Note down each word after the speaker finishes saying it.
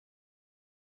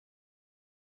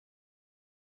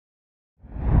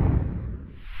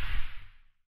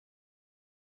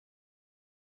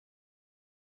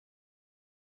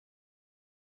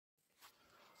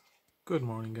Good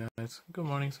morning, guys. Good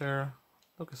morning, Sarah.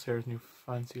 Look at Sarah's new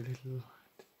fancy little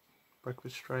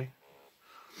breakfast tray.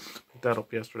 Picked that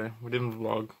up yesterday. We didn't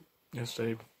vlog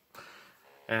yesterday.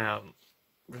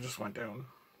 We just went down,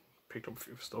 picked up a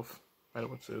few stuff, met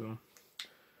up with Susan,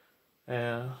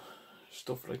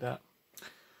 stuff like that.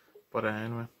 But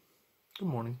anyway, good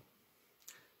morning.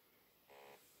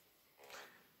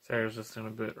 Sarah's just doing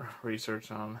a bit of research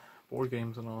on board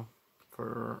games and all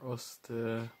for us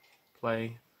to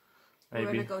play. Maybe.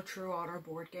 We're going to go through all our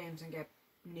board games and get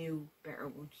new, better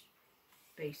ones,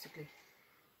 basically.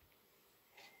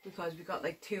 Because we got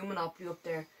like 2 Monopoly up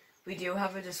there. We do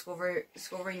have a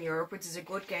Discovering Europe, which is a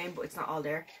good game, but it's not all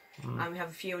there. And we have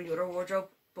a few in the other wardrobe,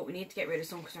 but we need to get rid of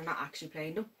some because we're not actually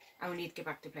playing them. And we need to get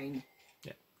back to playing them.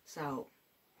 Yeah. So,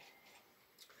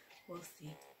 we'll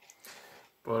see.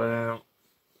 But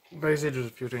basically there's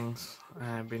a few things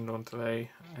being done today,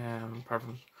 apart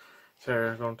from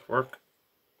Sarah going to work.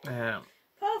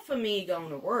 Apart from me going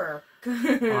to work.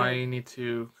 I need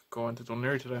to go into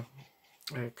Dunleary today.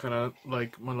 Kind of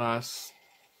like my last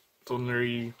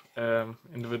Dunleary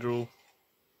individual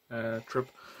trip,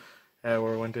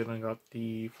 where I went in and got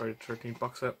the Friday the 13th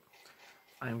box set.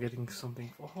 I'm getting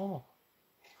something for haul.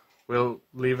 We'll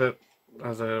leave it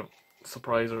as a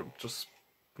surprise, or just,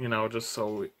 just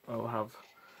so I'll have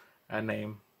a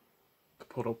name to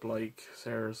put up, like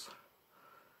Sarah's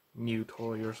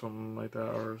NewToy or something like that,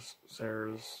 or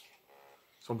Sarah's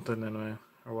something anyway,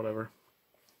 or whatever.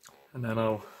 And then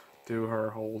I'll do her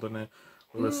holding it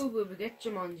with a silhouette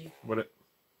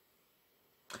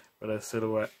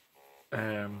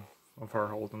of her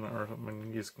holding it or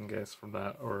something. You can guess from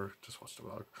that, or just watch the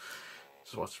vlog.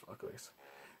 Just watch the vlog, guys.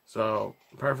 So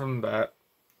apart from that,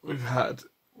 we've had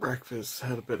breakfast,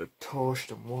 had a bit of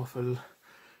toast and waffle.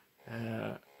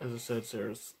 As I said,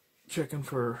 Sarah's checking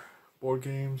for board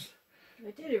games. I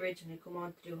did originally come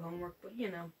on to do homework, but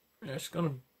Yeah, she's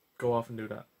gonna go off and do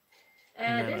that.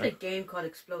 There's a game called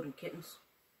Exploding Kittens.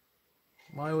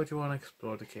 Why would you want to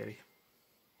explode the kitty?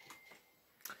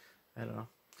 I don't know.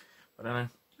 But anyway.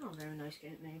 Oh, very nice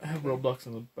game name. I have Roblox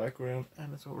in the background,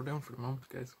 and that's what we're doing for the moment,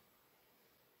 guys.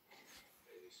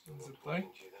 Does it play?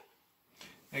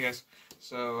 Hey guys,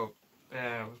 so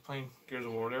we're playing Gears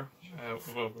of War there.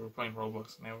 Well, we were playing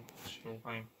Roblox now. We were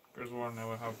playing Gears of War, now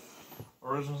we have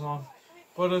Originals on.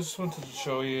 But I just wanted to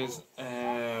show you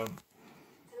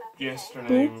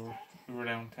yesterday we were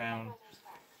downtown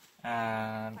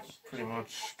and pretty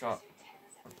much got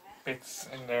bits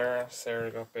in there. Sarah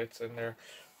got bits in there.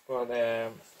 But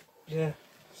yeah,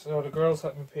 so the girls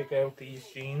had me pick out these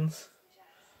jeans.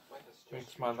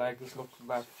 Makes my legs look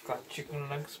like got chicken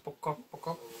legs. Buck up.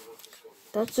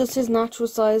 That's just his natural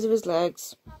size of his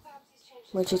legs,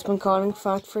 which he's been calling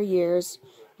fat for years.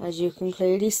 As you can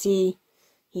clearly see,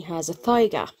 he has a thigh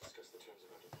gap.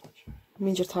 It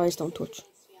means your thighs don't touch.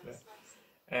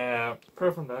 Yeah.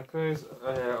 Apart from that, guys,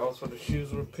 also the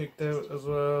shoes were picked out as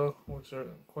well, which are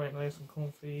quite nice and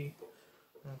comfy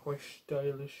and quite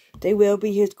stylish. They will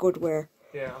be his good wear.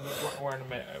 Yeah, I'm just wearing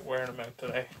them out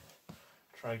today.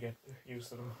 Try to get used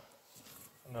to them.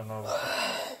 And then I'll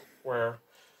wear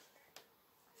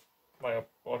my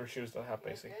other shoes that I have,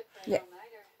 basically. Yeah.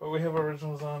 But we have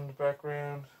Originals on in the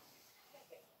background.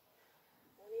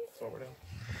 That's what we're doing.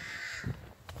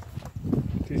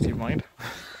 Please do you mind?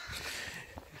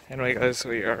 Anyway, guys,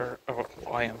 we are. Oh,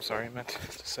 I am sorry, I meant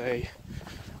to say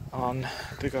on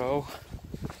the go.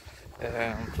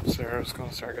 Sarah's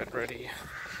gonna start getting ready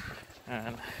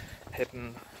and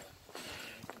heading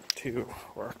to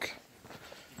work.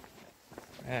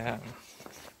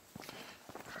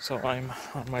 So I'm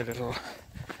on my little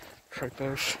trip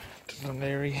out to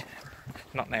Dunleary.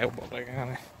 Not now, but like I'm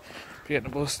gonna be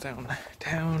getting a bus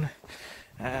downtown,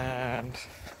 and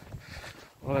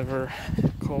whatever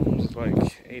comes,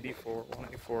 like 84,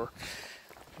 184,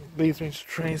 leads me to the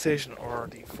train station or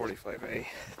the 45A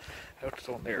out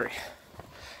to Dunleary.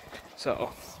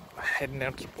 So I'm heading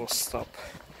down to the bus stop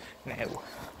now.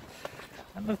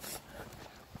 And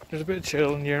there's a bit of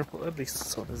chill in here, but at least the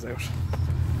sun is out.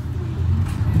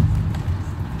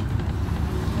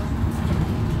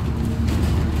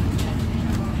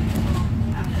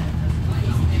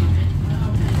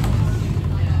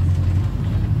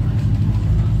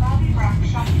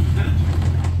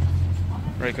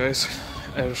 Right, guys,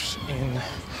 out in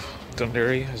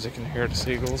Dunleary, as you can hear the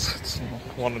seagulls. It's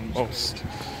one of the most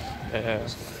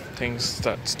things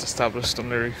that's established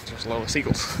Dunleary. There's a lot of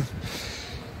seagulls.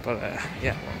 But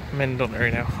yeah, I'm in Dunleary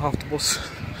now, off the bus,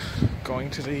 going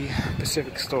to the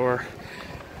Pacific store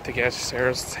to get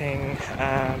Sarah's thing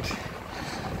and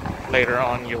later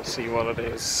on you'll see what it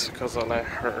is, because I'll let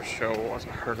her show what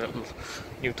her little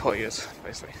new toy is,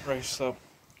 basically. Right, so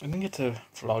I didn't get to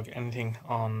vlog anything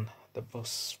on the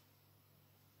bus.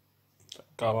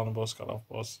 Got on the bus, got off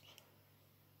bus,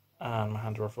 and my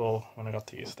hands were full when I got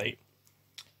to the estate.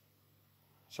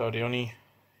 So the only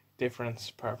difference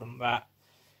apart from that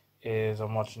is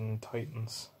I'm watching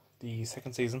Titans, the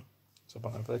second season. It's up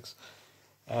on Netflix.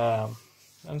 And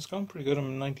it's going pretty good.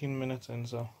 I'm 19 minutes in,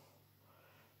 so.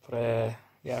 But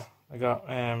yeah, I got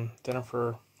dinner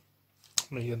for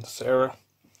me and Sarah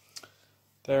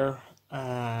there,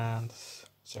 and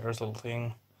Sarah's little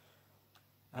thing.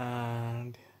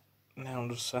 And now I'm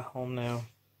just at home now,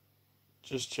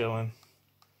 just chilling,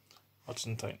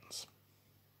 watching Titans.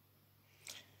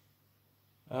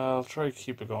 I'll try to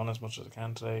keep it going as much as I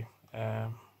can today.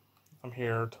 I'm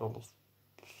here till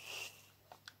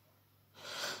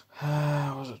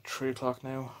was it 3 o'clock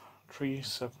now?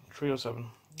 3:07.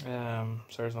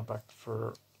 Sarah's not back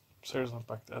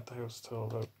at the house till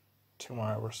about 2 more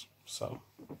hours, so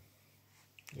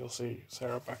you'll see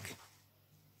Sarah back.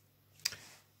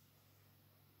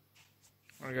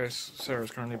 Alright guys,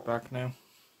 Sarah's currently back now.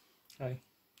 Hi.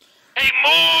 Hey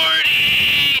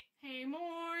Morty! Hey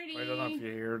Morty! I don't know if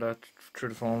you hear that through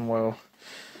the phone well.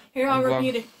 Here, I'll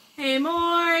repeat it. Hey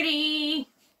Morty!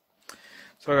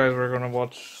 So guys, we're gonna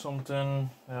watch something.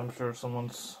 I'm sure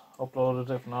someone's uploaded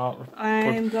it. If not,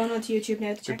 I'm going on to YouTube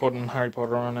now to check. We're putting Harry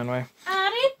Potter on anyway.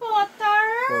 Harry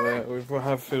Potter! So we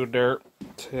have food there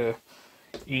to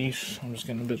eat. I'm just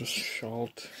getting a bit of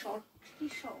salt.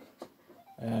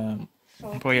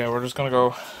 But yeah, we're just gonna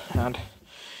go and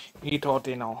eat our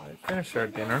dinner. Finish our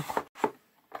dinner.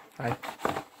 Hi.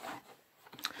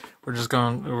 We're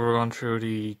going through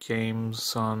the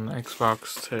games on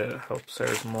Xbox to help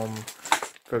Sarah's mum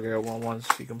figure out what ones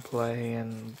she can play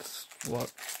and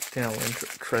what, you know,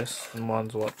 interests, and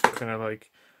ones what kind of like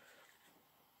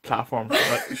platforms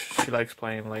she likes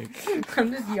playing, like.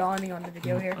 I'm just yawning on the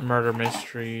video here. Murder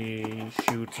mystery,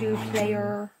 shooting,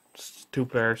 two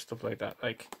player stuff like that.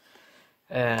 Like,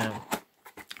 I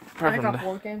got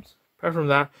board games. Apart from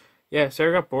that, yeah,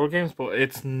 Sarah got board games, but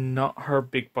it's not her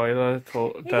big buy that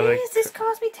This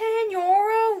cost me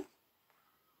 €10.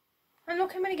 And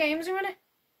look how many games are in it.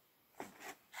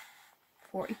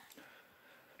 40.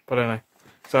 But anyway,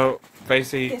 so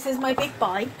basically, this is my big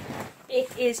buy. It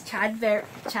is Chad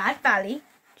Valley.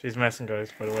 She's messing,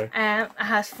 guys, by the way. It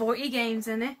has 40 games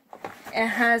in it. It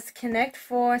has Connect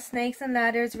 4, Snakes and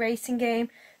Ladders, racing game,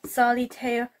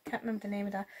 Solitaire. Can't remember the name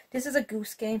of that. This is a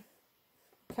goose game.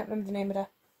 Can't remember the name of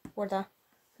that. Or that.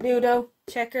 Ludo,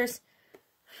 checkers.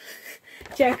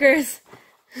 Checkers.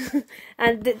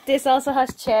 And this also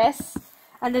has chess.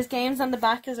 And there's games on the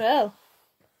back as well.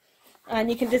 And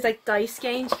you can, there's like dice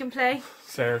games you can play.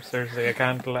 Sarah, seriously, I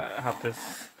can't have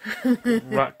this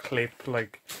rat clip,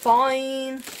 like.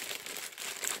 Fine.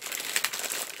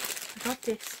 I got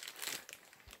this.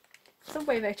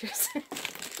 Subway vouchers.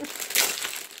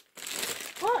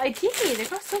 What? I did. I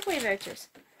got Subway vouchers.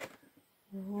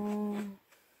 Oh.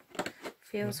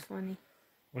 Feels funny.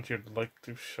 Would you like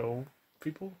to show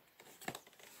people?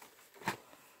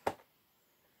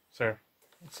 Sarah,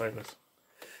 let's say this.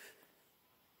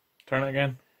 Turn it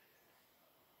again.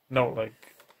 No,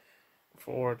 like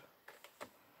forward.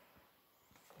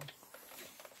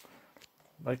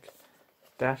 Like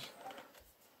that.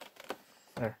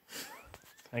 There.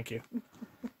 Thank you.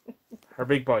 Her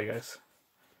big boy, guys.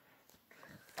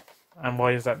 And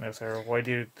why is that now, Sarah? Why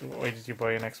did you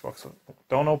buy an Xbox?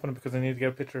 Don't open it because I need to get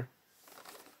a picture.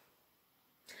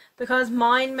 Because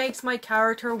mine makes my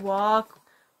character walk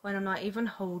when I'm not even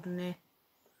holding it.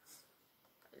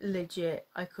 Legit,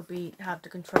 I could have the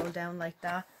control down like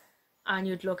that, and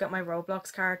you'd look at my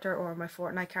Roblox character or my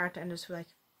Fortnite character and just be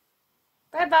like,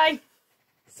 bye bye,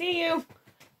 see you.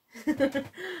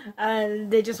 And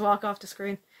they just walk off the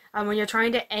screen. And when you're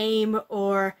trying to aim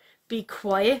or be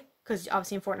quiet, because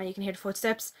obviously in Fortnite you can hear the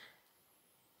footsteps,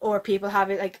 or people have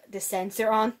it like the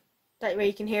sensor on, that way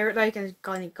you can hear it, like, and it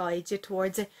kind of guides you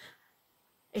towards it.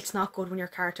 It's not good when your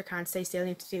character can't stay still. You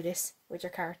need to do this with your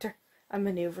character and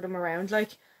maneuver them around,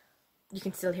 like. You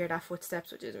can still hear that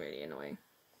footsteps, which is really annoying.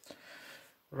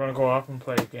 We're going to go off and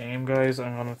play a game, guys.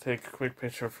 I'm going to take a quick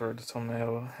picture for the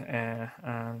thumbnail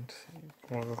and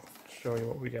we'll show you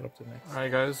what we get up to next.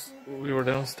 Alright guys, we were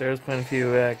downstairs playing a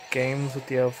few games with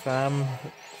the old fam.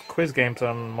 Quiz games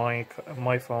on my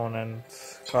phone, and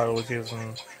Carl was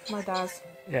using my dad's.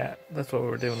 Yeah, that's what we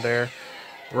were doing there.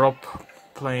 We're up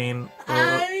playing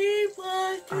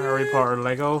Harry Potter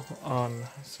Lego on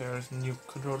Sarah's new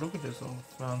controller. Look at this old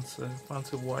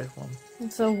fancy white one.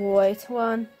 It's a white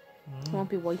one. It won't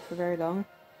be white for very long.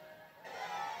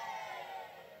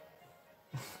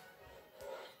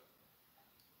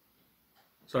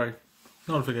 sorry,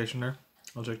 notification there.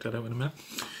 I'll check that out in a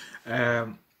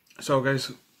minute. So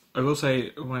guys, I will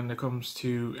say when it comes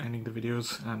to ending the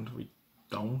videos and we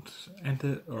don't end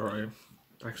it, or I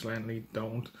accidentally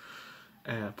don't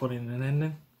put in an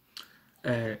ending,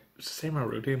 it's the same old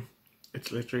routine.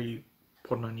 It's literally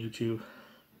putting on YouTube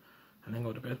and then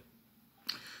go to bed.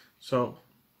 So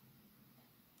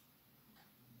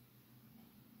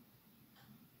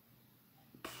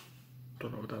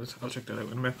don't know what that is. I'll check that out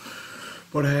in a minute.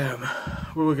 But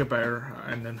we will get better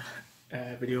ending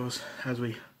videos, as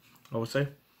we always say.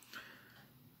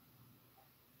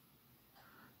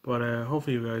 But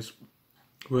hopefully you guys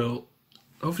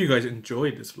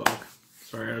enjoyed this vlog.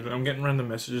 Sorry, I'm getting random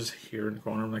messages here in the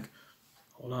corner. I'm like,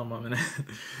 hold on 1 minute.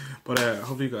 But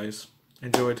hopefully you guys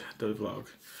enjoyed the vlog.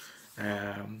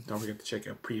 Don't forget to check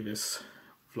out previous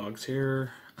vlogs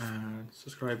here and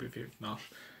subscribe if you're not.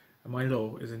 And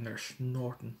Milo is in there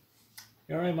snorting.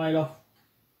 You alright, Milo?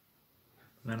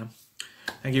 And then,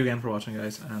 thank you again for watching,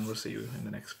 guys, and we'll see you in the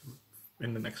next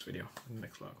video, in the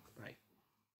next vlog. Bye.